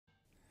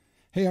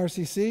Hey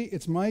RCC,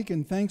 it's Mike,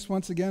 and thanks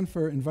once again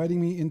for inviting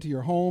me into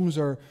your homes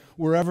or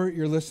wherever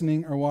you're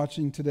listening or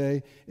watching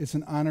today. It's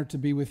an honor to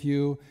be with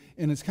you,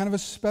 and it's kind of a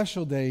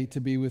special day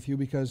to be with you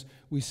because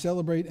we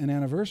celebrate an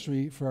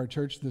anniversary for our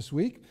church this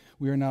week.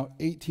 We are now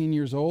 18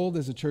 years old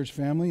as a church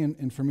family,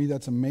 and for me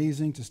that's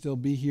amazing to still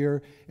be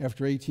here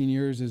after 18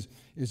 years is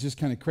just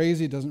kind of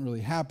crazy. It doesn't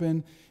really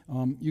happen.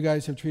 You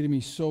guys have treated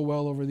me so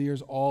well over the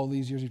years. All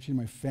these years you've treated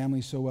my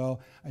family so well.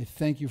 I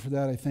thank you for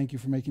that. I thank you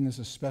for making this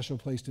a special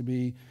place to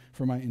be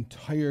for my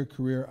entire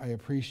career. I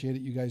appreciate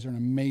it. You guys are an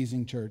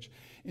amazing church.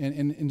 And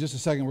in just a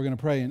second, we're going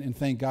to pray and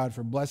thank God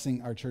for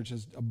blessing our church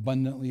as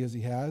abundantly as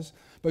he has.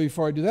 But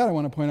before I do that, I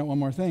want to point out one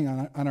more thing.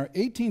 On our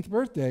 18th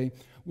birthday,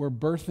 we're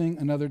birthing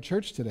another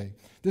church today.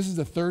 This is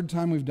the third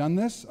time we've done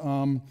this.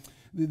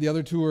 The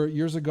other two were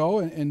years ago,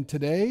 and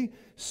today,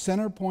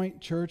 Centerpoint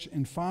Church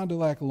in Fond du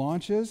Lac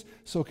launches.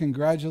 So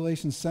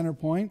congratulations,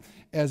 Centerpoint.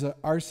 As a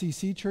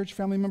RCC church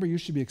family member, you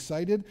should be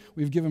excited.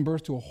 We've given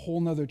birth to a whole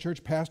nother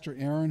church. Pastor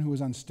Aaron, who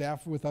was on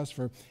staff with us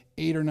for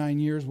 8 or 9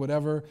 years,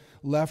 whatever,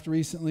 left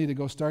recently to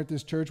go start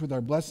this church with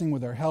our blessing,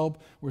 with our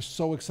help. We're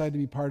so excited to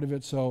be part of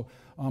it. So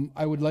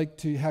I would like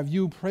to have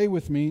you pray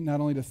with me,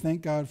 not only to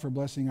thank God for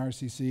blessing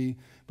RCC,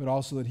 but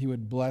also that he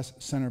would bless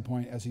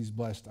Centerpoint as he's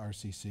blessed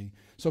RCC.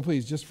 So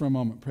please, just for a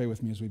moment, pray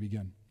with me as we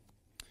begin.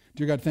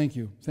 Dear God, thank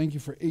you. Thank you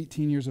for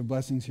 18 years of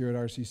blessings here at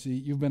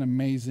RCC. You've been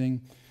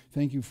amazing.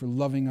 Thank you for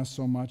loving us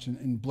so much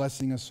and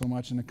blessing us so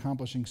much and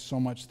accomplishing so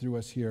much through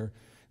us here.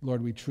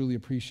 Lord, we truly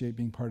appreciate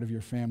being part of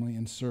your family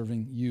and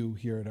serving you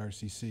here at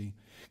RCC.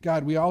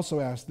 God, we also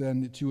ask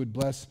then that you would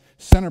bless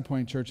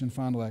Centerpoint Church in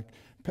Fond du Lac.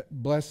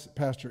 Bless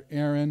Pastor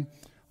Aaron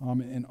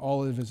and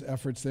all of his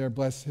efforts there.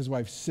 Bless his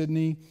wife,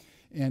 Sydney,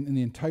 and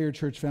the entire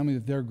church family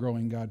that they're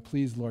growing, God.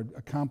 Please, Lord,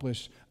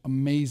 accomplish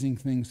amazing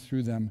things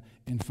through them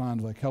in Fond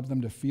du Lac. Help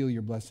them to feel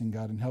your blessing,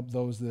 God, and help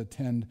those that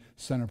attend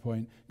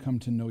Centerpoint come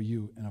to know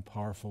you in a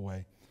powerful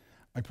way.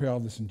 I pray all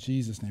this in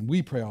Jesus' name.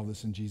 We pray all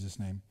this in Jesus'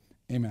 name.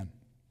 Amen.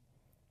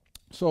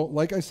 So,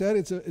 like I said,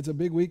 it's a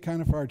big week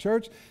kind of for our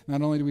church.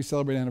 Not only do we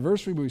celebrate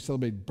anniversary, but we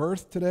celebrate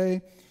birth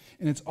today.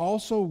 And it's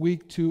also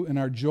week 2 in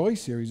our Joy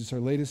series. It's our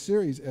latest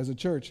series as a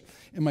church.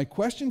 And my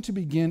question to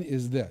begin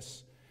is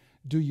this.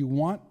 Do you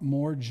want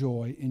more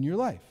joy in your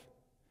life?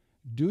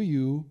 Do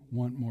you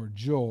want more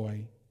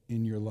joy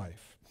in your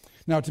life?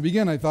 Now, to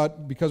begin, I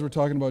thought because we're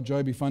talking about joy,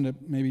 it'd be fun to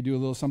maybe do a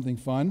little something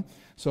fun.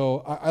 So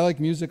I like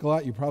music a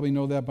lot. You probably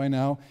know that by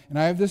now. And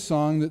I have this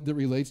song that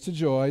relates to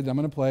joy that I'm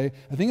going to play.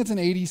 I think it's an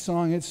 80s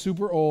song. It's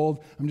super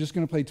old. I'm just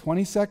going to play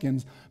 20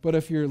 seconds. But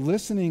if you're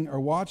listening or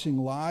watching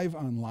live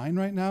online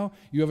right now,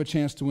 you have a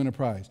chance to win a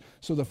prize.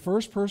 So the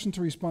first person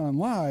to respond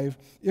live,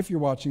 if you're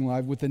watching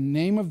live, with the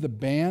name of the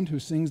band who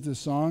sings this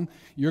song,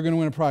 you're going to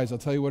win a prize. I'll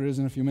tell you what it is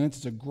in a few minutes.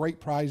 It's a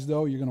great prize,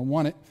 though. You're going to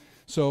want it.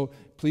 So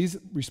please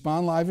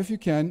respond live if you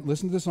can.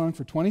 Listen to the song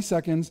for 20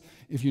 seconds.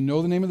 If you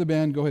know the name of the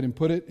band, go ahead and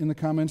put it in the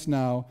comments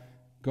now.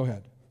 Go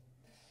ahead.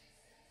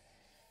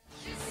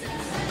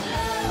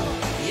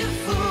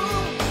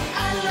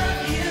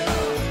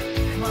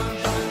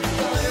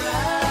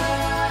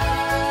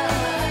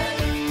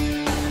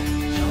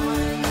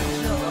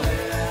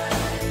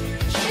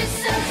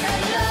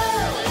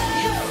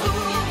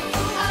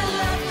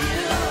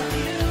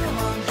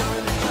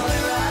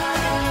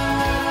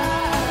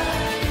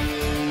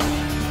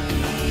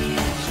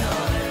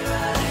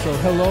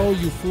 Hello,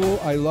 you fool,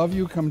 I love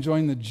you. Come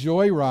join the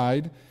Joy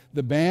Ride.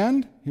 The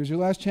band, here's your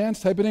last chance.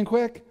 Type it in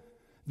quick.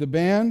 The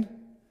band,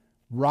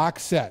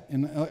 Roxette.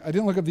 And I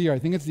didn't look up the year. I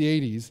think it's the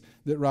 80s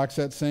that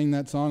Roxette sang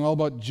that song, all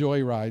about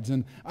joy rides.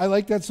 And I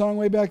liked that song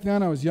way back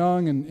then. I was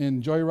young,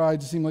 and joy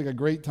rides seemed like a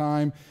great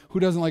time.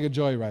 Who doesn't like a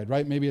joy ride,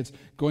 right? Maybe it's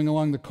going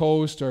along the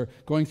coast or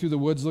going through the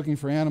woods looking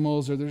for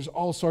animals, or there's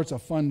all sorts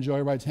of fun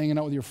joy rides, hanging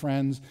out with your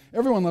friends.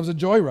 Everyone loves a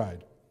joy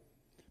ride.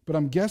 But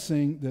I'm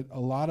guessing that a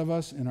lot of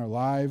us in our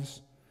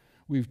lives,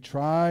 we've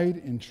tried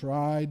and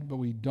tried, but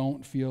we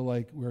don't feel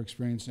like we're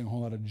experiencing a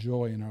whole lot of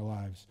joy in our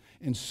lives.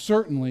 And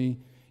certainly,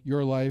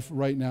 your life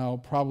right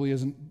now probably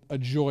isn't a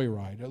joy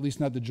ride, at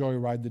least not the joy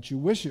ride that you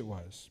wish it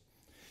was.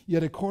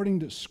 Yet, according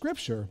to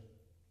Scripture,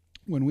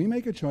 when we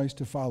make a choice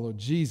to follow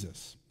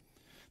Jesus,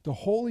 the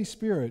Holy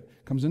Spirit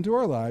comes into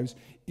our lives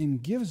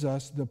and gives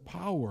us the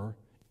power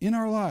in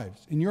our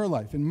lives, in your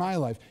life, in my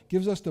life,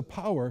 gives us the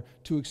power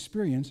to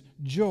experience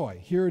joy.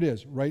 Here it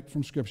is, right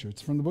from Scripture.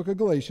 It's from the book of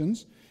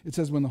Galatians. It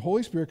says, when the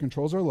Holy Spirit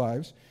controls our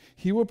lives,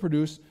 he will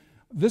produce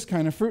this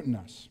kind of fruit in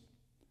us.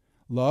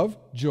 Love,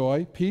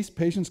 joy, peace,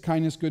 patience,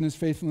 kindness, goodness,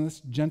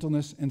 faithfulness,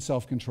 gentleness, and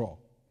self-control.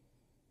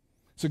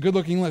 It's a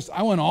good-looking list.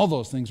 I want all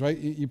those things, right?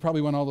 You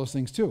probably want all those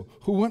things too.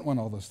 Who wouldn't want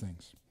all those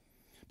things?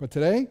 But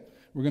today,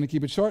 we're going to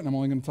keep it short, and I'm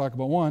only going to talk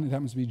about one. It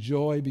happens to be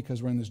joy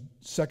because we're in this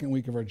second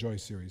week of our Joy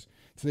series.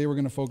 Today, we're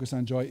going to focus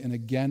on joy. And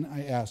again,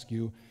 I ask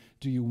you,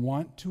 do you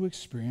want to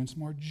experience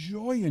more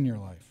joy in your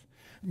life?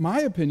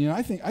 My opinion,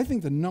 I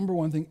think the number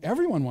one thing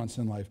everyone wants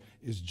in life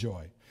is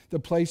joy. The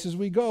places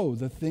we go,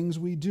 the things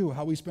we do,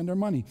 how we spend our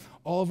money,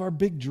 all of our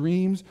big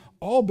dreams,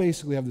 all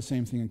basically have the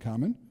same thing in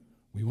common.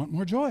 We want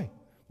more joy.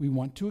 We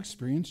want to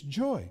experience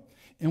joy.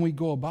 And we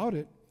go about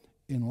it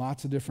in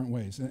lots of different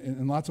ways,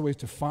 in lots of ways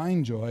to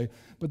find joy.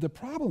 But the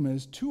problem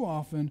is, too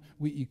often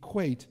we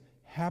equate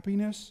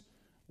happiness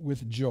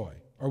with joy,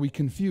 or we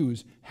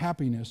confuse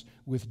happiness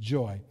with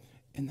joy.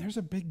 And there's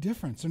a big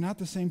difference. They're not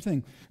the same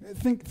thing.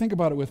 Think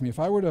about it with me. If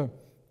I were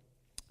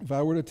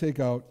to take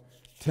out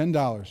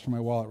 $10 from my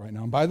wallet right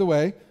now, and by the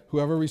way,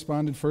 whoever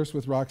responded first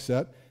with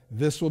Roxette,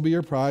 this will be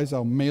your prize.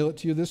 I'll mail it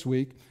to you this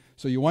week.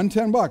 So you won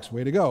 $10.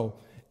 Way to go.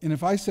 And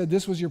if I said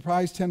this was your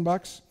prize,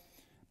 $10,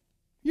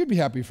 you'd be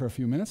happy for a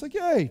few minutes. Like,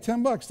 yay,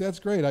 $10, that's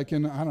great. I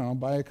can,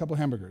 buy a couple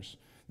hamburgers.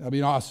 That'd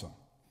be awesome.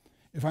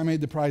 If I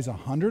made the prize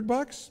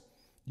 $100,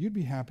 you'd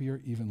be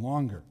happier even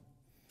longer.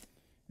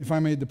 If I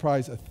made the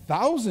prize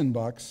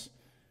 $1,000,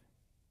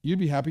 you'd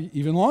be happy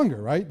even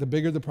longer, right? The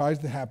bigger the prize,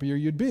 the happier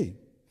you'd be.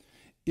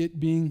 It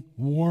being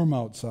warm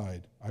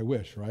outside, I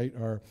wish, right?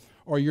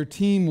 Or your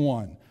team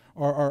won.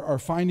 Or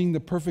finding the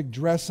perfect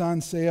dress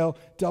on sale,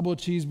 double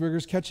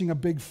cheeseburgers, catching a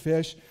big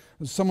fish,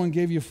 someone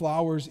gave you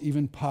flowers,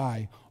 even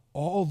pie.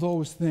 All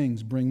those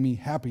things bring me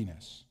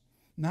happiness,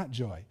 not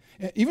joy.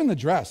 Even the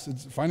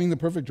dress, finding the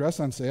perfect dress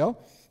on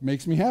sale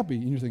makes me happy.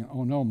 And you're thinking,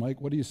 oh no,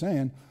 Mike, what are you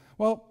saying?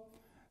 Well,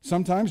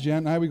 sometimes Jan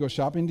and I, we go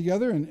shopping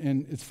together,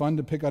 and it's fun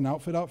to pick an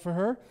outfit out for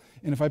her.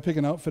 And if I pick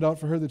an outfit out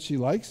for her that she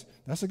likes,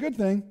 that's a good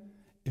thing.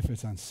 If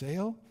it's on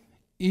sale,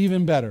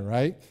 even better,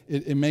 right?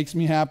 It makes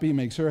me happy, it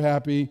makes her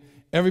happy.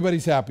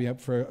 Everybody's happy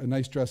for a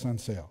nice dress on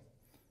sale.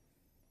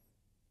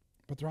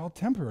 But they're all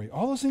temporary.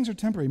 All those things are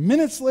temporary.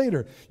 Minutes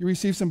later, you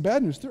receive some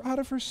bad news. They're out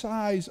of her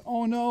size.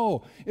 Oh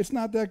no, it's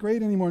not that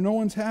great anymore. No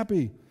one's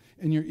happy.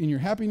 And your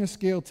happiness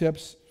scale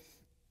tips,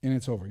 and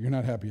it's over. You're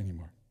not happy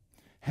anymore.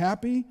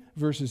 Happy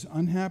versus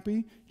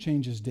unhappy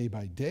changes day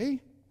by day,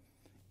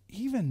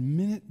 even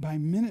minute by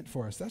minute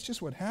for us. That's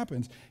just what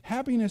happens.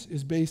 Happiness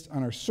is based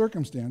on our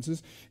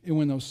circumstances, and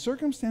when those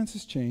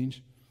circumstances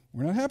change,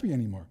 we're not happy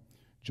anymore.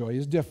 Joy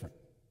is different.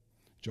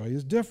 Joy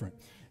is different.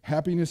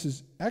 Happiness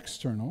is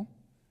external.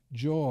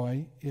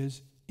 Joy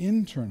is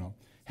internal.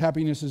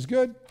 Happiness is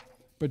good,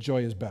 but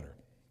joy is better.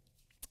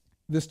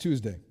 This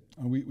Tuesday,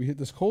 we hit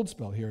this cold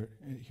spell here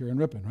in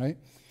Ripon, right?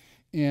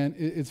 And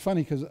it's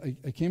funny because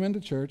I came into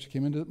church,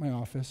 came into my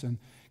office, and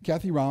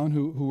Kathy Rowland,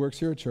 who works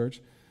here at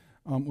church,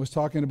 was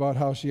talking about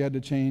how she had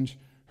to change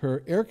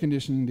her air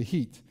conditioning to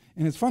heat.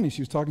 And it's funny,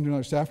 she was talking to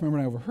another staff member,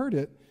 and I overheard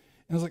it,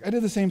 and I was like, I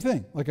did the same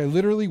thing. Like, I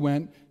literally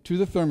went to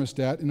the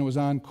thermostat, and it was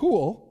on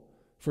cool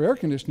for air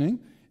conditioning,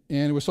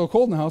 and it was so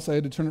cold in the house, I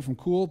had to turn it from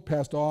cool,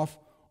 past off,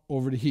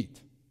 over to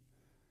heat.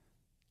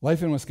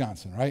 Life in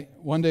Wisconsin, right?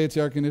 One day it's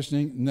air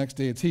conditioning, the next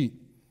day it's heat.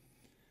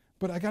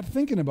 But I got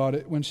thinking about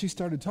it when she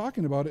started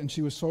talking about it, and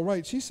she was so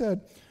right. She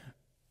said,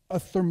 a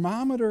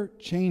thermometer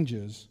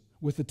changes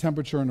with the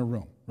temperature in a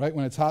room, right?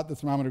 When it's hot, the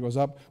thermometer goes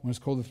up. When it's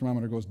cold, the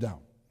thermometer goes down.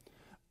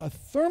 A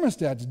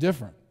thermostat's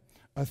different.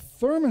 A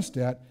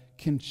thermostat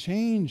can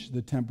change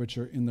the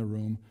temperature in the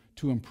room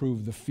to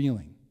improve the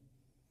feeling.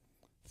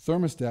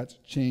 Thermostats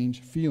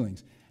change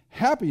feelings.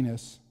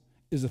 Happiness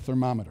is a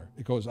thermometer.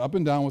 It goes up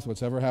and down with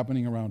what's ever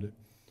happening around it.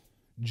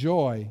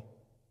 Joy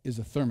is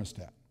a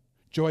thermostat.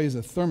 Joy is a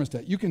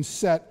thermostat. You can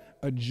set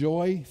a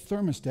joy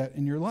thermostat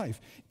in your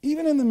life.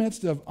 Even in the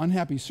midst of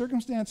unhappy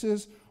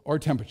circumstances or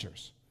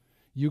temperatures,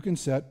 you can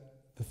set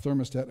the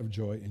thermostat of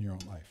joy in your own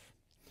life.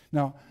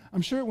 Now,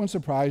 I'm sure it won't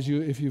surprise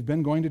you if you've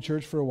been going to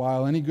church for a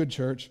while, any good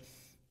church,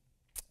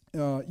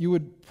 you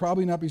would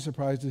probably not be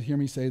surprised to hear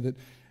me say that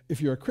if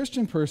you're a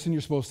Christian person,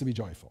 you're supposed to be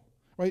joyful,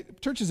 right?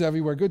 Churches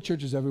everywhere, good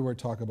churches everywhere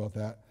talk about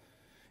that.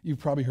 You've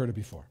probably heard it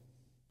before.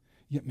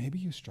 Yet maybe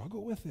you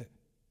struggle with it.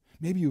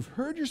 Maybe you've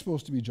heard you're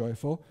supposed to be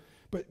joyful,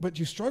 but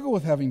you struggle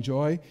with having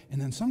joy,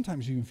 and then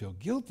sometimes you even feel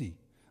guilty.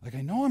 Like,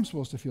 I know I'm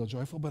supposed to feel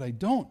joyful, but I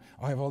don't.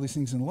 I have all these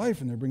things in life,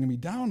 and they're bringing me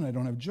down, and I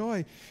don't have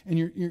joy. And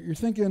you're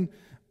thinking,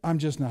 I'm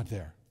just not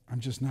there. I'm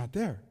just not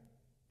there.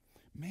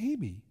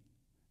 Maybe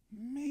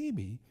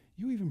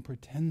you even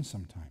pretend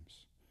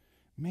sometimes.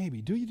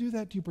 Maybe. Do you do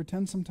that? Do you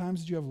pretend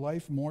sometimes that you have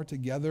life more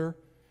together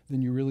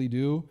than you really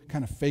do?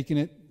 Kind of faking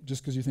it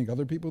just because you think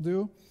other people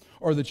do?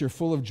 Or that you're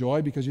full of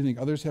joy because you think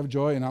others have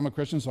joy, and I'm a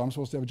Christian, so I'm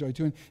supposed to have joy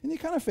too. And you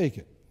kind of fake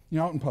it,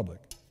 out in public.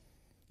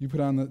 You put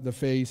on the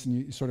face and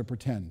you sort of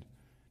pretend.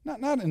 Not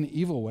in an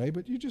evil way,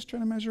 but you're just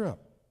trying to measure up.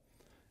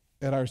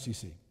 At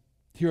RCC.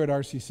 Here at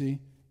RCC,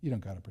 you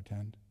don't got to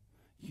pretend.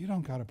 You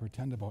don't got to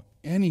pretend about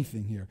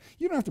anything here.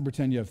 You don't have to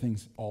pretend you have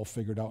things all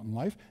figured out in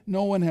life.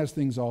 No one has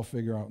things all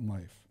figured out in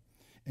life.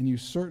 And you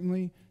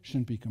certainly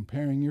shouldn't be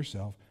comparing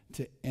yourself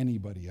to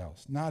anybody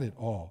else. Not at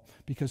all.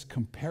 Because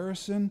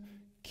comparison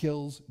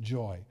kills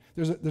joy.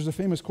 There's a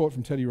famous quote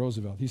from Teddy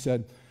Roosevelt. He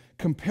said,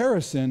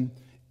 comparison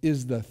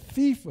is the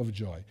thief of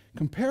joy.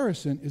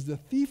 Comparison is the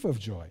thief of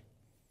joy.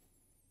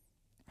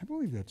 I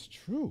believe that's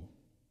true.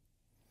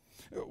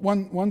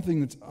 One thing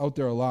that's out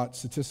there a lot,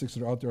 statistics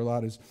that are out there a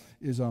lot, is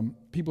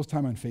people's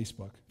time on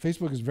Facebook.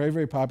 Facebook is very,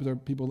 very popular.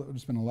 People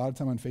spend a lot of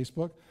time on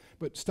Facebook.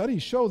 But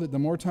studies show that the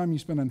more time you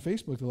spend on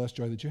Facebook, the less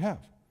joy that you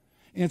have.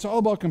 And it's all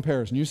about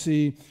comparison. You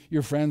see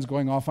your friends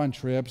going off on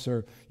trips,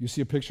 or you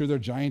see a picture of their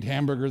giant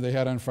hamburger they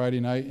had on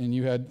Friday night, and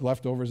you had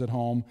leftovers at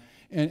home,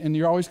 and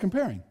you're always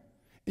comparing.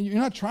 And you're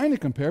not trying to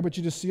compare, but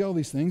you just see all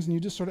these things and you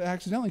just sort of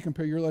accidentally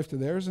compare your life to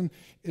theirs, and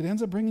it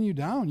ends up bringing you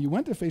down. You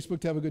went to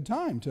Facebook to have a good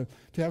time, to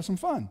have some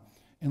fun,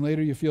 and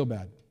later you feel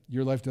bad.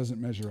 Your life doesn't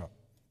measure up.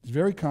 It's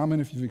very common.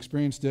 If you've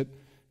experienced it,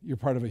 you're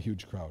part of a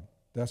huge crowd.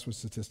 That's what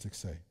statistics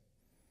say.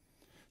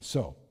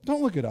 So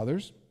don't look at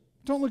others.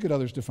 Don't look at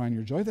others to find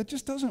your joy. That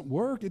just doesn't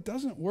work. It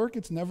doesn't work.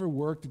 It's never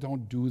worked.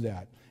 Don't do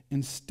that.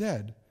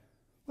 Instead,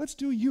 let's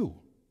do you.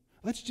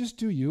 Let's just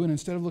do you, and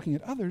instead of looking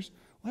at others,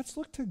 let's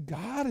look to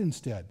God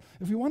instead.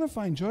 If we want to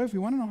find joy, if we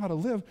want to know how to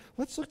live,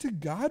 let's look to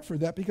God for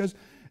that, because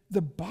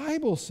the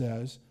Bible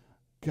says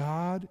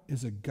God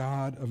is a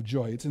God of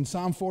joy. It's in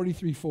Psalm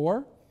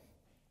 43:4.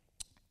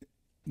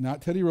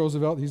 Not Teddy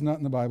Roosevelt. He's not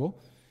in the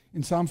Bible.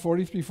 In Psalm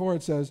 43:4,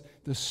 it says,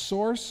 the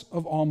source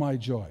of all my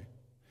joy.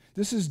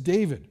 This is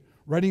David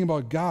writing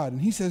about God,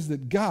 and he says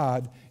that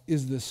God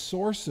is the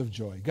source of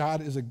joy.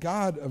 God is a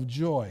God of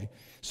joy.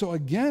 So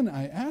again,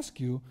 I ask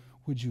you,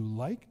 would you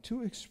like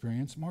to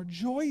experience more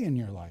joy in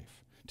your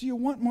life? Do you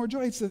want more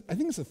joy? I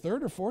think it's the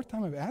third or fourth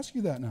time I've asked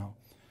you that now.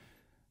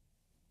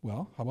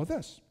 Well, how about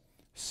this?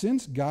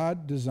 Since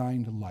God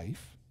designed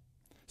life,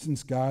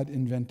 since God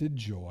invented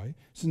joy,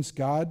 since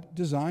God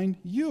designed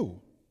you,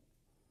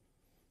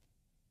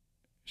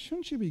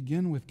 shouldn't you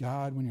begin with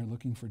God when you're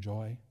looking for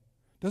joy?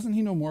 Doesn't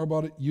he know more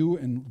about it, you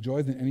and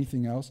joy, than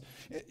anything else?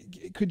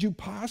 Could you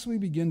possibly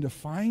begin to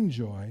find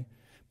joy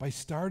by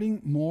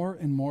starting more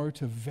and more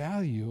to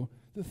value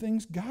the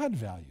things God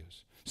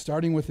values,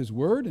 starting with his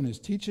word and his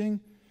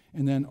teaching,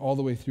 and then all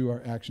the way through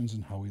our actions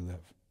and how we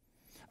live?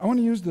 I want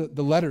to use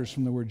the letters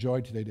from the word joy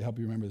today to help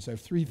you remember this. I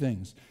have three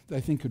things that I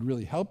think could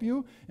really help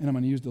you, and I'm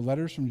going to use the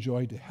letters from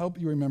joy to help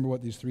you remember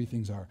what these three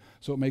things are,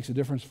 so it makes a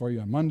difference for you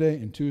on Monday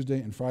and Tuesday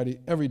and Friday,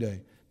 every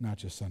day, not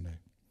just Sunday.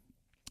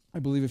 I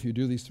believe if you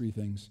do these three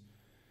things,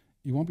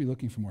 you won't be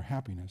looking for more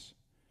happiness.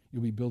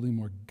 You'll be building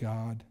more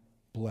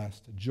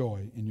God-blessed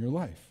joy in your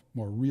life,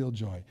 more real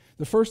joy.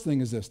 The first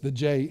thing is this: the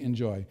J in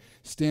joy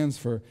stands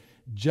for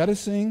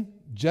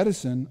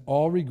jettison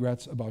all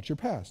regrets about your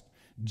past.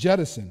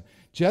 Jettison.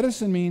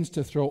 Jettison means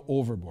to throw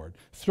overboard.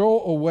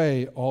 Throw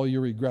away all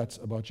your regrets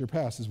about your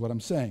past is what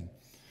I'm saying.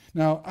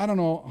 Now, I don't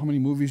know how many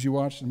movies you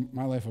watch. In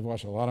my life, I've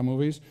watched a lot of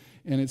movies,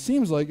 and it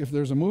seems like if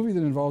there's a movie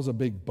that involves a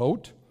big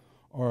boat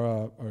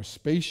or a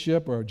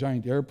spaceship or a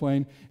giant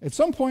airplane, at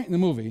some point in the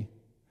movie,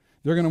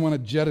 they're going to want to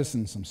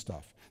jettison some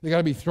stuff. They got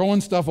to be throwing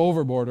stuff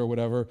overboard or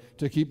whatever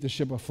to keep the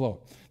ship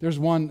afloat. There's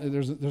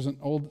an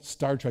old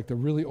Star Trek, the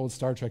really old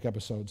Star Trek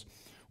episodes,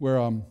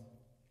 where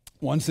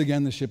once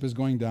again the ship is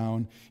going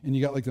down, and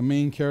you got like the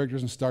main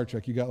characters in Star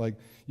Trek. You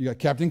got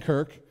Captain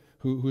Kirk,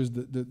 who's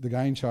the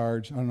guy in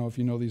charge. I don't know if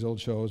you know these old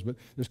shows, but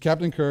there's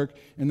Captain Kirk,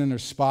 and then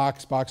there's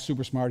Spock. Spock's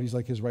super smart. He's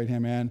like his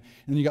right-hand man. And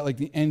then you got like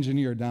the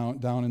engineer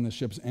down in the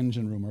ship's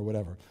engine room or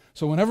whatever.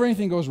 So whenever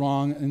anything goes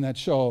wrong in that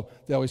show,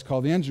 they always call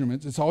the engine room.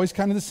 It's always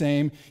kind of the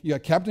same. You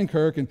got Captain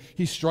Kirk, and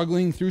he's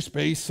struggling through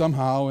space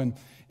somehow, and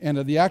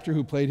the actor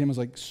who played him is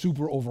like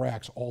super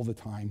overacts all the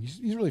time.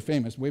 He's really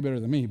famous, way better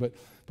than me, but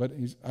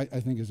I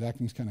think his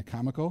acting's kind of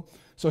comical.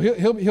 So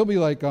he'll be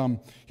like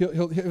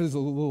he'll have his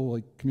little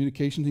like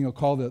communication thing. He'll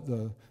call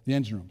the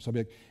engine room. So I'll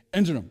be like,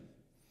 engine room,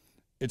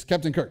 it's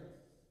Captain Kirk.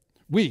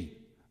 We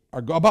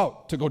are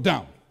about to go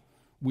down.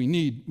 We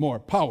need more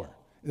power.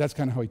 That's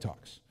kind of how he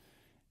talks.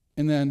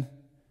 And then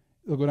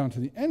they'll go down to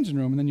the engine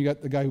room, and then you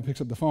got the guy who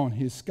picks up the phone.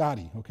 He's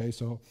Scotty. Okay,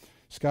 so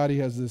Scotty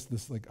has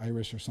this like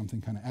Irish or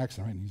something kind of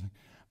accent, right? And he's like,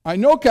 I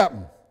know,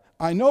 Captain.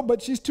 I know,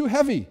 but she's too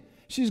heavy.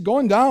 She's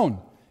going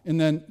down. And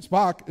then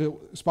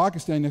Spock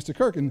is standing next to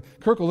Kirk, and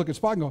Kirk will look at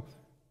Spock and go,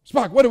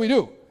 Spock, what do we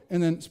do?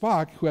 And then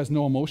Spock, who has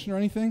no emotion or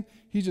anything,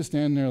 he's just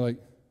standing there like,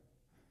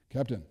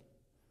 Captain,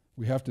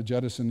 we have to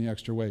jettison the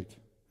extra weight.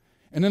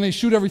 And then they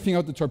shoot everything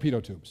out the torpedo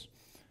tubes.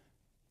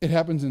 It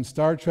happens in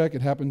Star Trek.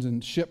 It happens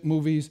in ship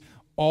movies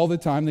all the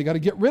time. They got to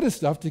get rid of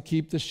stuff to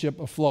keep the ship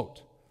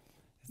afloat.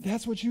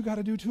 That's what you got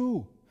to do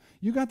too.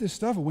 You got this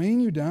stuff weighing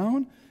you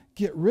down.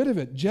 Get rid of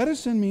it.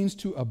 Jettison means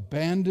to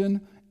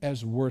abandon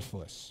as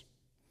worthless,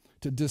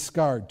 to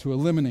discard, to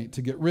eliminate,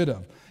 to get rid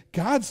of.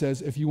 God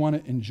says if you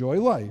want to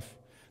enjoy life,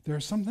 there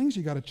are some things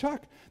you got to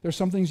chuck. There's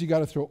some things you got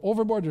to throw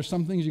overboard. There's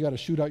some things you got to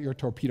shoot out your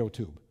torpedo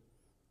tube.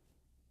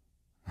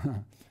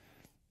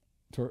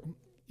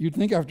 You'd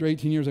think after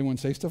 18 years I wouldn't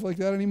say stuff like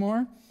that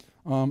anymore.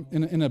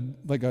 In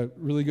a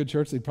really good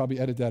church, they'd probably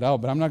edit that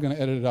out, but I'm not going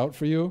to edit it out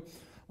for you.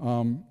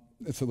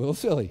 It's a little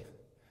silly.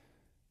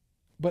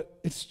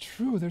 But it's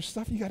true. There's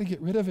stuff you got to get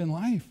rid of in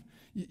life.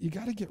 You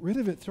got to get rid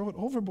of it, throw it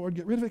overboard,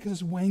 get rid of it because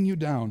it's weighing you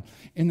down.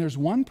 And there's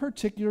one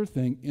particular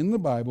thing in the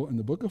Bible, in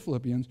the book of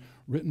Philippians,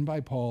 written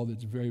by Paul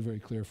that's very, very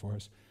clear for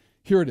us.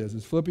 Here it is.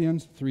 It's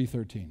Philippians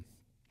 3:13.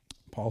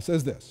 Paul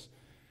says this,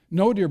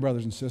 No, dear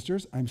brothers and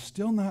sisters, I'm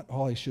still not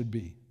all I should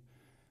be,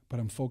 but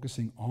I'm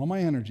focusing all my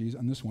energies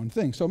on this one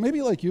thing. So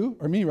maybe like you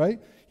or me, right?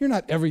 You're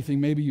not everything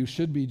maybe you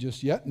should be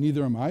just yet.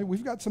 Neither am I.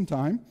 We've got some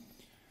time.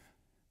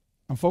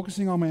 I'm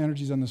focusing all my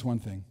energies on this one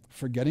thing,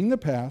 forgetting the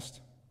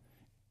past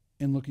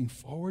and looking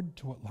forward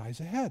to what lies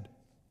ahead.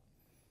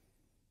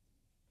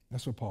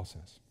 That's what Paul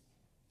says.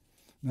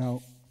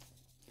 Now,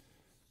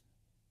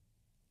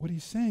 what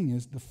he's saying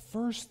is the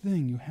first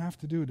thing you have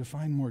to do to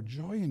find more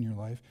joy in your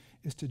life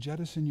is to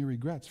jettison your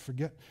regrets.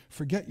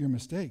 Forget your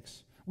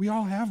mistakes. We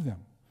all have them.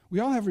 We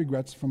all have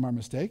regrets from our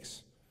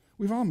mistakes.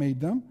 We've all made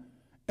them.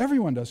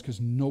 Everyone does,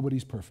 because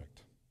nobody's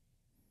perfect.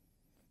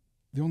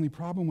 The only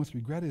problem with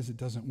regret is it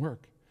doesn't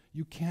work.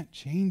 You can't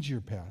change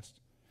your past.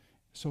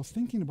 So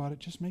thinking about it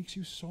just makes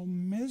you so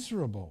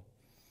miserable.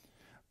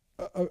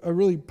 A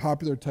really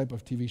popular type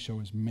of TV show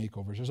is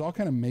makeovers. There's all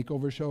kind of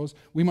makeover shows.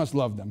 We must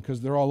love them because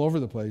they're all over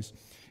the place.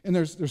 And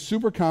there's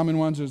super common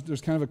ones.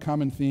 There's kind of a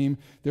common theme.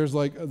 There's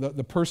like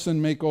the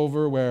person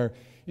makeover where,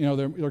 you know,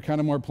 they're kind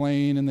of more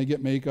plain and they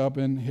get makeup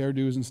and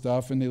hairdos and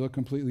stuff and they look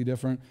completely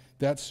different.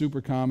 That's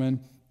super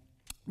common.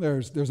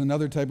 There's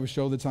another type of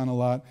show that's on a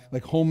lot,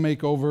 like home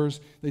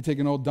makeovers. They take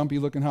an old dumpy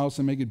looking house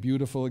and make it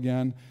beautiful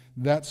again.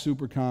 That's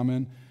super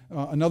common.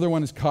 Another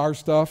one is car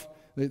stuff.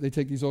 They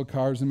take these old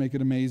cars and make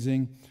it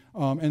amazing.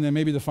 And then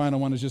maybe the final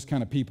one is just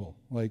kind of people.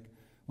 Like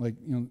you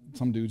know,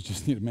 some dudes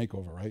just need a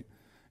makeover, right?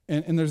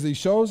 And there's these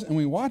shows, and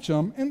we watch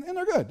them, and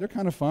they're good. They're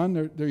kind of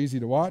fun. They're easy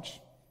to watch.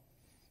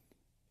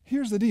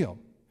 Here's the deal.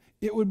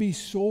 It would be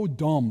so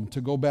dumb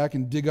to go back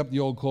and dig up the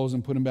old clothes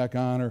and put them back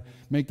on, or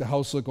make the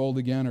house look old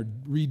again, or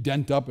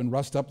re-dent up and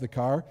rust up the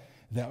car.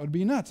 That would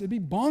be nuts. It'd be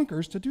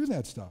bonkers to do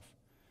that stuff.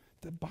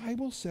 The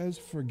Bible says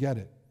forget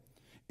it.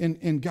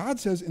 And God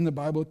says in the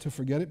Bible to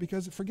forget it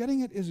because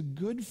forgetting it is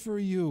good for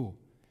you.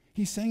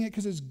 He's saying it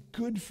because it's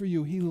good for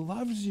you. He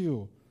loves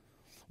you.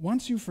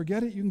 Once you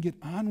forget it, you can get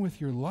on with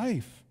your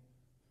life.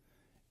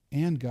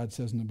 And God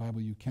says in the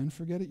Bible you can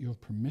forget it. You have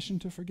permission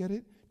to forget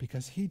it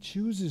because he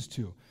chooses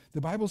to.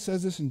 The Bible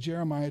says this in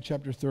Jeremiah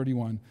chapter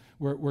 31,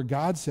 where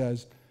God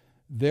says,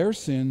 their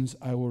sins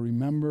I will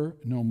remember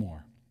no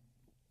more.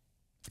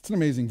 It's an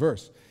amazing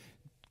verse.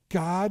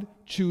 God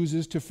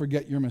chooses to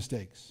forget your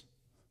mistakes.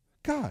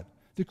 God,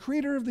 the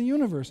creator of the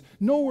universe,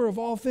 knower of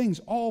all things,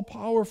 all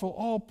powerful,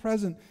 all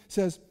present,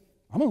 says,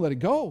 I'm going to let it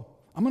go.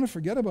 I'm going to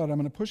forget about it. I'm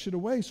going to push it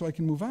away so I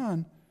can move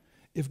on.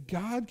 If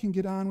God can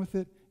get on with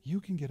it, you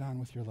can get on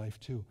with your life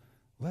too.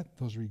 Let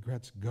those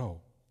regrets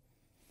go.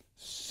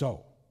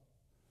 So,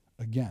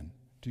 again,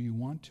 do you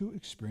want to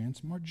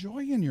experience more joy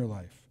in your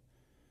life?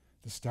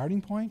 The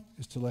starting point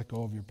is to let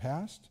go of your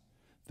past.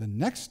 The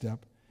next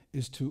step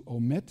is to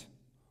omit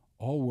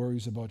all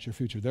worries about your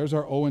future. There's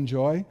our O in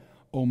joy.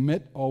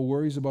 Omit all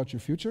worries about your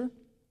future.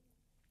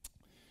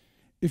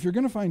 If you're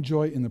going to find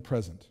joy in the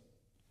present,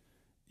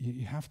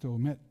 you have to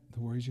omit the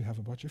worries you have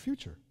about your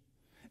future.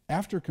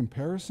 After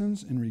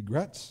comparisons and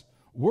regrets,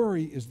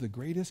 worry is the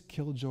greatest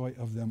killjoy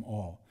of them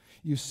all.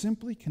 You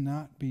simply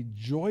cannot be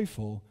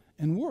joyful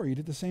and worried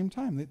at the same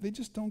time. They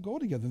just don't go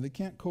together. They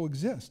can't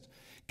coexist.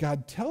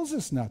 God tells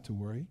us not to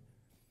worry,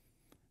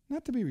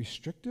 not to be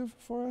restrictive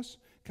for us.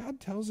 God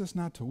tells us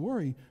not to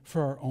worry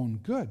for our own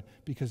good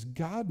because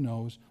God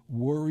knows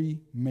worry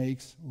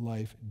makes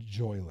life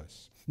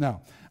joyless.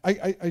 Now,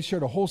 I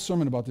shared a whole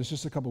sermon about this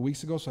just a couple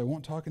weeks ago, so I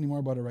won't talk anymore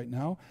about it right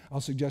now.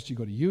 I'll suggest you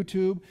go to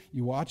YouTube,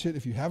 you watch it.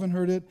 If you haven't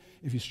heard it,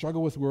 if you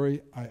struggle with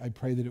worry, I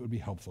pray that it would be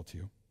helpful to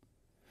you.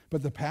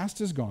 But the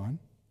past is gone,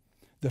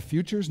 the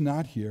future's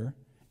not here,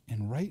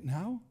 and right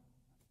now,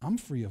 I'm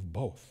free of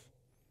both.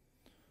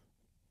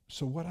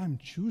 So what I'm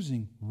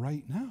choosing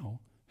right now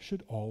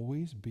should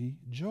always be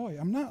joy.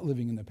 I'm not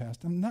living in the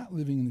past. I'm not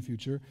living in the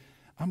future.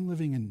 I'm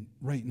living in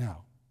right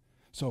now.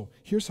 So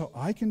here's how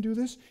I can do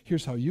this.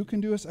 Here's how you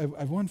can do this.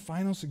 I've one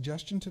final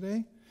suggestion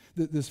today.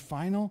 This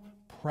final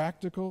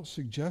practical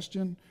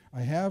suggestion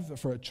I have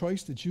for a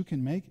choice that you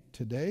can make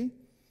today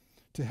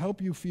to help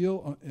you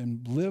feel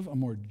and live a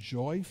more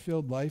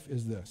joy-filled life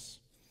is this.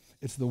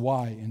 It's the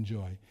Y in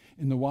joy.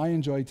 And the Y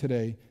in joy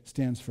today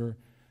stands for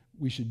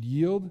we should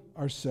yield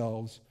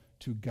ourselves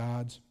to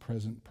God's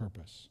present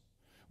purpose.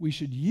 We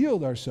should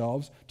yield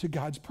ourselves to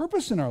God's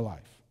purpose in our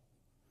life.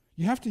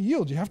 You have to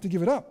yield. You have to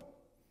give it up.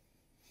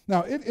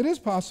 Now, it is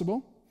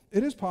possible.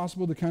 It is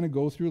possible to kind of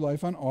go through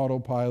life on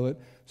autopilot,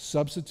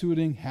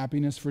 substituting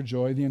happiness for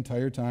joy the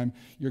entire time.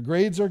 Your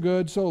grades are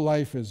good, so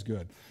life is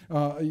good.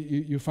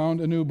 You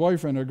found a new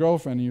boyfriend or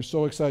girlfriend, and you're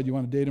so excited you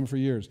want to date him for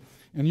years.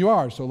 And you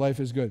are, so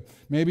life is good.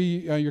 Maybe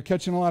you're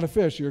catching a lot of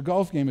fish, or your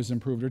golf game has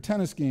improved, or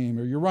tennis game,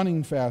 or you're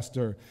running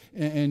faster,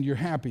 and you're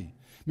happy.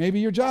 Maybe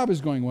your job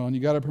is going well and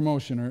you got a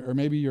promotion, or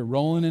maybe you're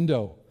rolling in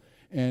dough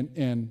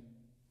and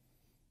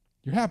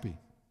you're happy.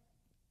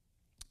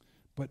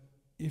 But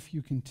if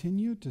you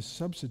continue to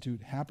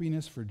substitute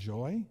happiness for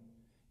joy,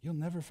 you'll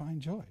never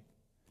find joy.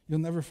 You'll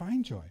never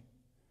find joy.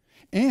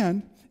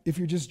 And if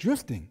you're just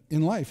drifting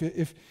in life,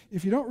 if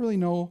you don't really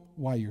know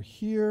why you're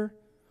here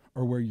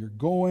or where you're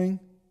going,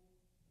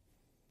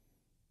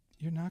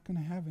 you're not going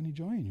to have any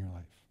joy in your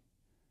life.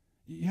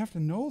 You have to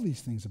know these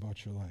things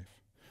about your life.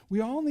 We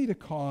all need a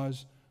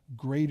cause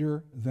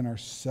greater than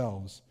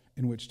ourselves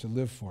in which to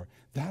live for.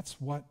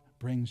 That's what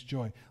brings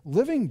joy.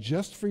 Living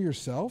just for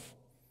yourself,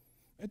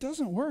 it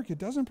doesn't work. It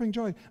doesn't bring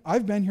joy.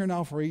 I've been here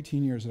now for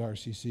 18 years at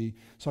RCC,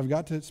 so I've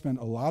got to spend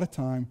a lot of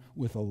time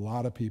with a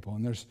lot of people.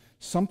 And there's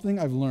something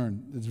I've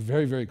learned that's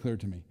very, very clear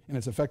to me, and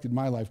it's affected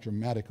my life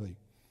dramatically.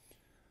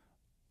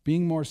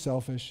 Being more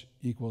selfish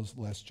equals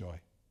less joy.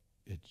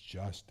 It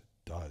just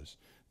does.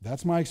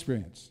 That's my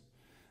experience.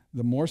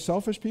 The more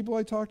selfish people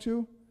I talk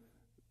to,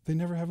 they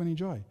never have any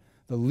joy.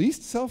 The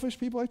least selfish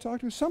people I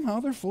talk to, somehow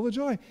they're full of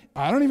joy.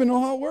 I don't even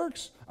know how it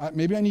works.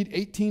 Maybe I need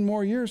 18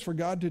 more years for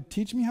God to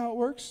teach me how it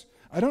works.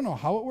 I don't know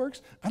how it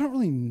works. I don't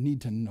really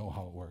need to know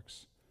how it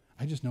works.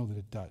 I just know that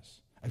it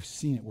does. I've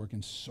seen it work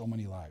in so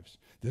many lives.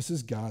 This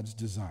is God's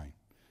design.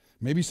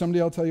 Maybe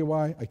someday I'll tell you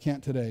why. I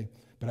can't today,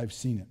 but I've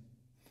seen it.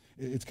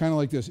 It's kind of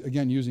like this,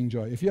 again, using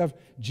joy. If you have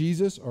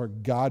Jesus or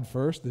God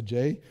first, the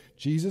J,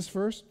 Jesus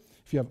first,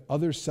 if you have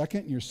others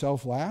second and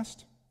yourself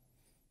last,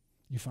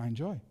 you find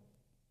joy.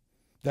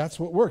 That's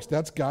what works.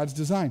 That's God's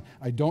design.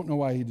 I don't know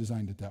why he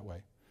designed it that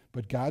way,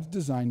 but God's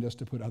designed us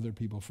to put other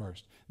people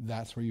first.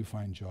 That's where you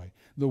find joy.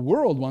 The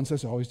world wants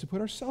us always to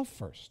put ourselves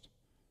first,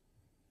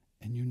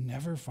 and you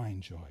never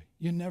find joy.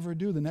 You never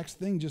do. The next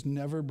thing just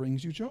never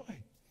brings you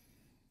joy.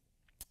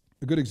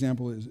 A good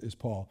example is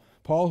Paul.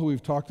 Paul, who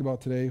we've talked about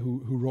today,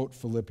 who wrote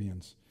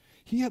Philippians.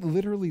 He had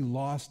literally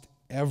lost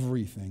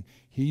everything.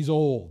 He's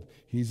old.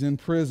 He's in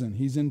prison.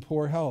 He's in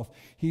poor health.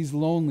 He's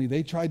lonely.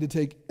 They tried to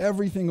take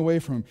everything away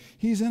from him.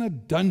 He's in a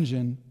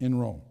dungeon in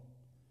Rome.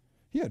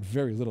 He had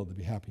very little to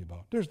be happy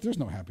about. There's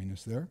no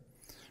happiness there.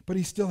 But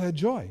he still had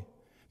joy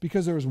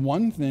because there was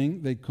one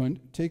thing they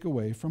couldn't take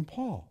away from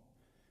Paul,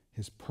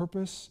 his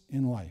purpose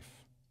in life.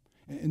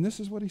 And this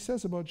is what he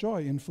says about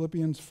joy in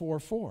Philippians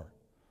 4:4.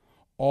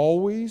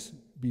 Always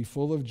be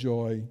full of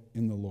joy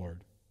in the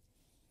Lord.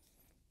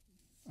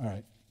 All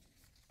right,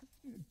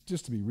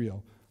 just to be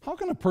real, how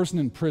can a person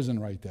in prison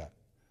write that?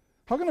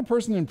 How can a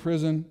person in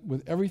prison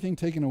with everything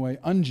taken away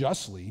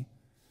unjustly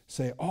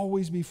say,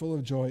 always be full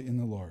of joy in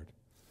the Lord?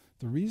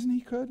 The reason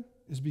he could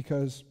is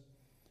because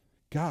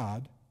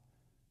God,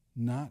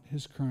 not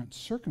his current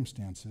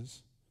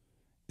circumstances,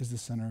 is the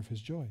center of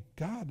his joy.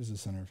 God is the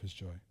center of his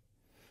joy.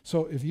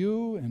 So if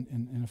you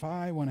and if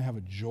I want to have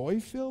a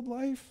joy-filled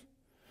life,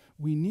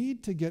 we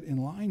need to get in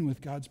line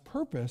with God's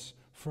purpose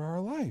for our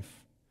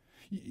life.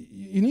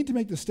 You need to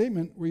make the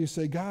statement where you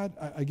say, God,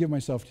 I give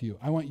myself to you.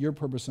 I want your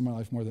purpose in my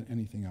life more than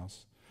anything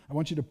else. I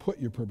want you to put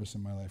your purpose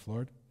in my life,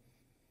 Lord.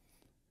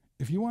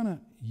 If you want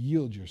to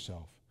yield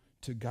yourself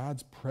to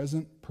God's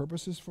present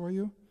purposes for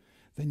you,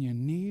 then you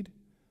need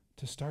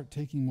to start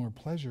taking more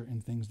pleasure in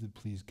things that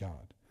please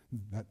God.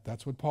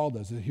 That's what Paul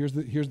does. Here's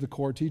the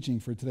core teaching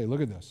for today.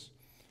 Look at this.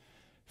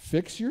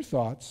 Fix your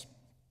thoughts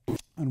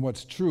on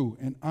what's true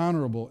and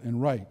honorable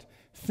and right.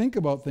 Think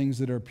about things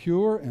that are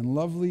pure and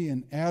lovely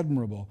and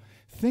admirable.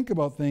 Think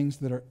about things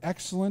that are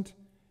excellent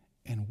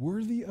and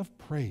worthy of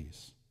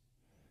praise.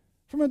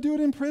 From a dude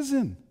in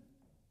prison.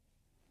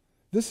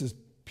 This is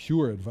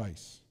pure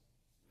advice.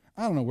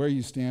 I don't know where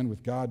you stand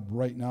with God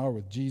right now or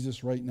with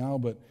Jesus right now,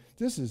 but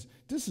this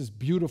is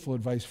beautiful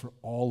advice for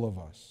all of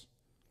us.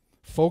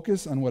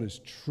 Focus on what is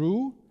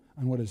true,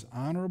 on what is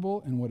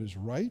honorable, and what is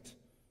right.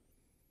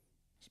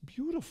 It's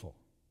beautiful.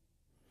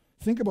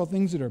 Think about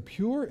things that are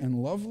pure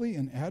and lovely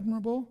and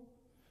admirable.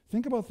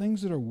 Think about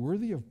things that are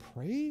worthy of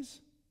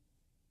praise.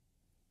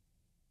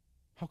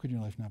 How could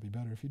your life not be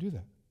better if you do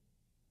that?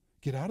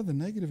 Get out of the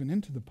negative and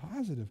into the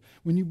positive.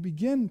 When you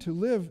begin to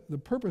live the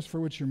purpose for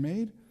which you're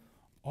made,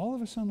 all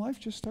of a sudden life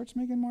just starts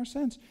making more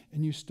sense,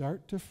 and you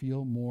start to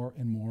feel more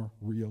and more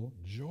real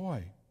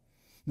joy.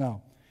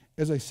 Now,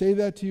 as I say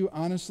that to you,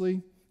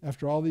 honestly,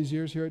 after all these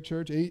years here at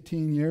church,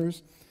 18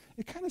 years,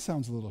 it kind of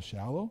sounds a little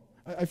shallow.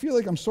 I feel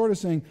like I'm sort of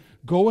saying,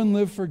 go and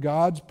live for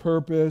God's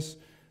purpose.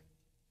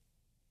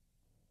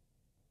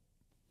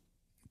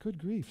 Good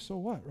grief, so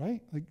what,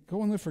 right? Like,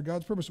 go and live for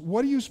God's purpose.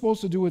 What are you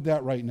supposed to do with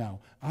that right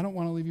now? I don't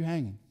want to leave you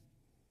hanging.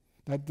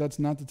 That's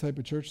not the type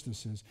of church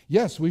this is.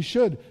 Yes, we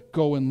should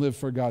go and live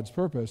for God's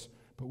purpose,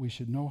 but we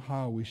should know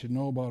how. We should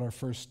know about our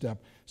first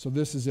step. So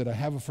this is it. I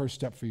have a first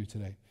step for you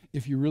today.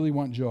 If you really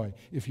want joy,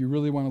 if you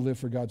really want to live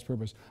for God's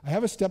purpose, I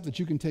have a step that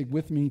you can take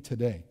with me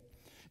today.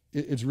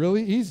 It's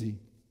really easy,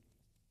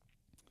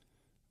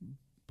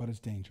 but it's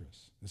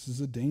dangerous. This is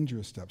a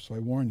dangerous step, so I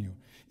warn you.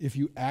 If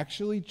you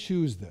actually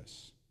choose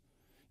this,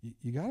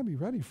 you got to be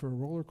ready for a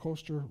roller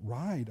coaster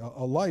ride,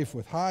 a life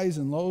with highs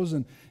and lows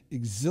and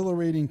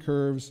exhilarating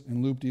curves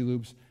and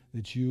loop-de-loops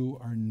that you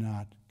are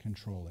not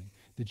controlling,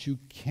 that you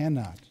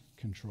cannot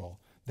control.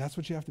 That's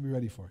what you have to be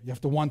ready for. You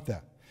have to want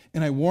that.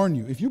 And I warn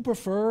you, if you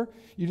prefer,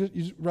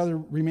 you'd rather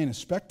remain a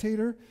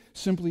spectator,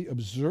 simply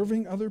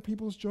observing other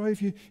people's joy,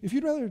 if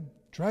you'd rather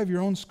drive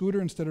your own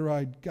scooter instead of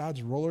ride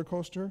God's roller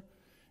coaster,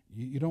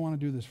 you don't want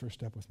to do this first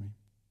step with me.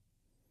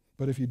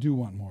 But if you do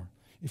want more,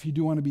 if you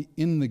do want to be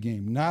in the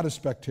game, not a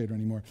spectator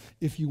anymore,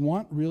 if you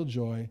want real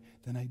joy,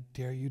 then I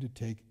dare you to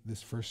take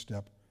this first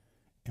step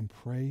and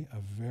pray a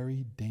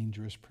very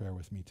dangerous prayer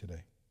with me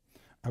today.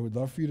 I would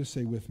love for you to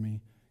say with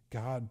me,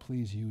 God,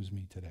 please use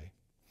me today.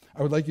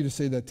 I would like you to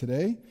say that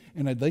today,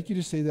 and I'd like you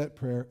to say that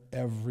prayer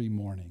every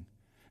morning.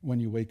 When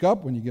you wake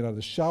up, when you get out of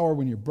the shower,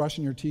 when you're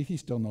brushing your teeth, he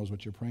still knows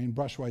what you're praying.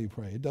 Brush while you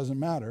pray. It doesn't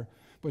matter.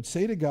 But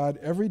say to God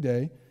every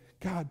day,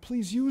 God,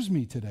 please use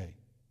me today.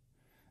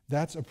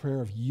 That's a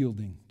prayer of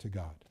yielding to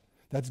God.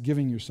 That's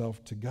giving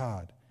yourself to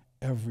God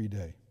every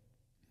day.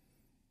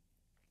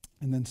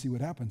 And then see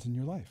what happens in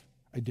your life.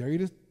 I dare you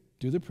to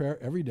do the prayer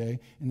every day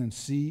and then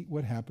see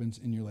what happens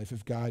in your life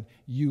if God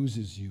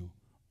uses you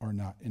or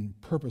not in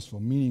purposeful,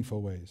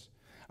 meaningful ways.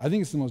 I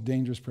think it's the most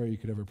dangerous prayer you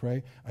could ever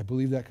pray. I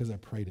believe that because I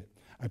prayed it.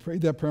 I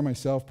prayed that prayer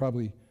myself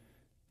probably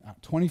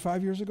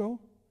 25 years ago,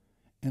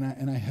 and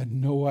I had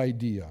no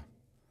idea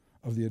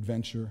of the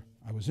adventure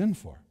I was in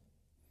for.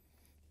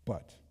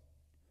 But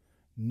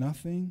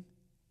nothing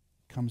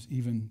comes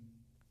even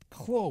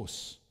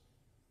close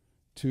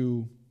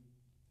to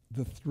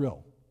the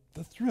thrill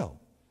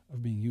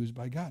of being used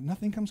by God.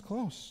 Nothing comes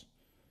close.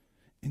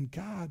 And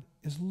God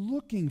is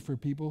looking for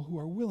people who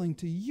are willing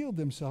to yield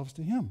themselves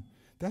to him.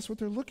 That's what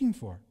they're looking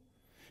for.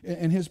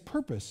 And his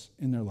purpose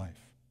in their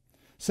life.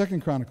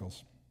 2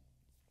 Chronicles,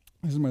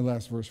 this is my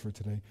last verse for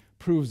today,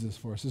 proves this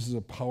for us. This is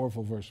a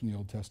powerful verse from the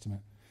Old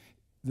Testament.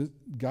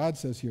 God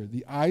says here,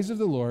 the eyes of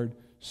the Lord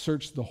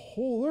search the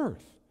whole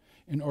earth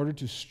in order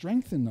to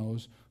strengthen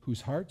those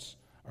whose hearts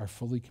are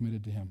fully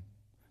committed to him.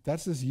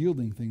 That's this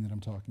yielding thing that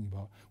I'm talking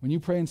about. When you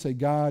pray and say,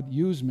 God,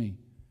 use me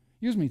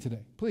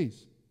today,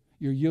 please.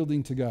 You're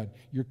yielding to God.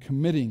 You're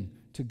committing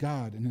to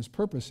God and his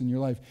purpose in your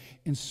life.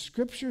 And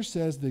Scripture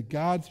says that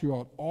God,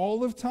 throughout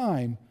all of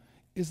time,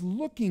 is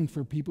looking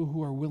for people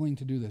who are willing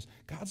to do this.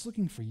 God's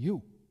looking for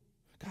you.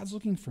 God's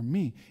looking for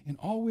me. And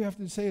all we have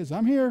to say is,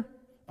 I'm here.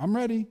 I'm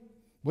ready.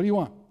 What do you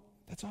want?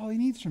 That's all he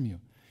needs from you.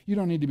 You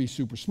don't need to be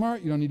super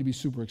smart. You don't need to be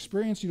super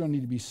experienced. You don't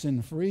need to be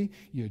sin-free.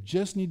 You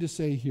just need to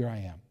say, here I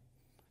am.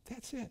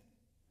 That's it.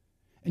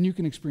 And you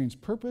can experience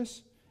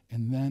purpose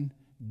and then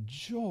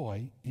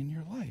joy in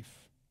your life.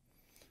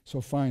 So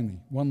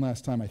finally, one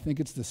last time. I think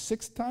it's the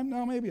 6th time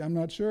now, maybe. I'm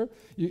not sure.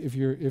 If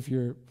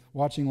you're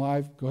watching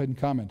live, go ahead and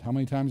comment. How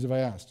many times have I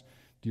asked?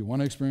 Do you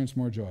want to experience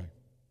more joy?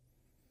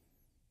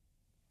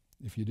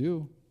 If you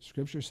do,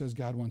 Scripture says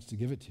God wants to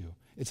give it to you.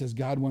 It says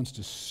God wants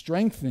to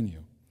strengthen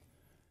you.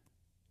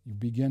 You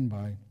begin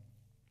by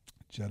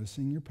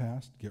jettisoning your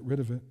past, get rid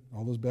of it,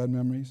 all those bad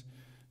memories,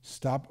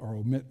 stop or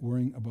omit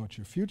worrying about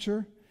your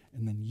future,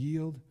 and then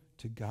yield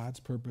to God's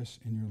purpose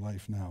in your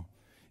life now.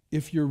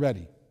 If you're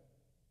ready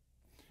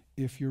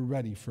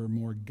for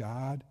more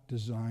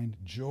God-designed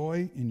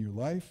joy in your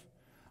life,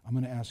 I'm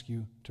going to ask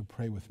you to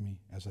pray with me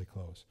as I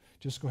close.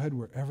 Just go ahead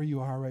wherever you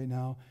are right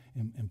now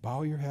and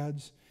bow your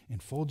heads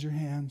and fold your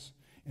hands,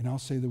 and I'll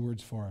say the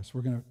words for us.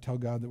 We're going to tell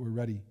God that we're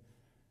ready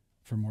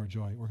for more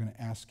joy. We're going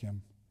to ask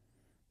him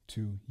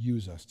to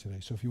use us today.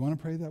 So if you want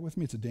to pray that with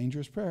me, it's a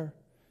dangerous prayer.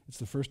 It's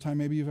the first time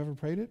maybe you've ever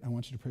prayed it. I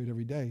want you to pray it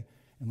every day,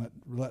 and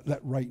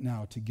let right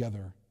now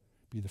together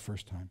be the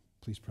first time.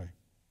 Please pray.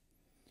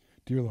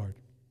 Dear Lord,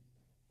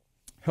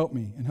 help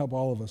me and help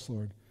all of us,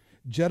 Lord.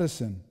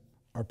 Jettison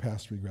our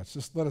past regrets.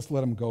 Just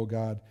let them go,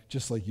 God,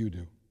 just like you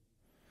do.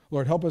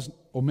 Lord, help us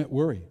omit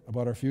worry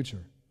about our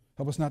future.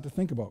 Help us not to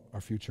think about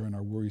our future and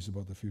our worries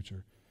about the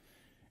future.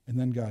 And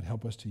then, God,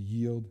 help us to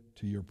yield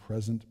to your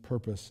present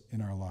purpose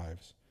in our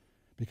lives.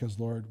 Because,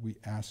 Lord, we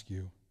ask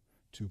you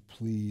to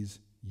please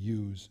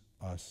use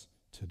us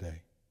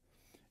today.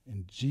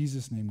 In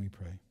Jesus' name we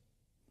pray.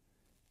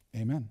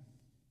 Amen.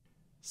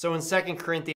 So in 2 Corinthians